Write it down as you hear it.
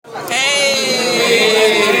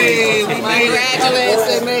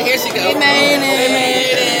it. Here she goes. We made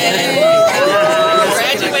it.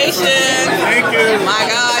 Graduation. Thank you. My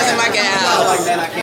guys and my gals.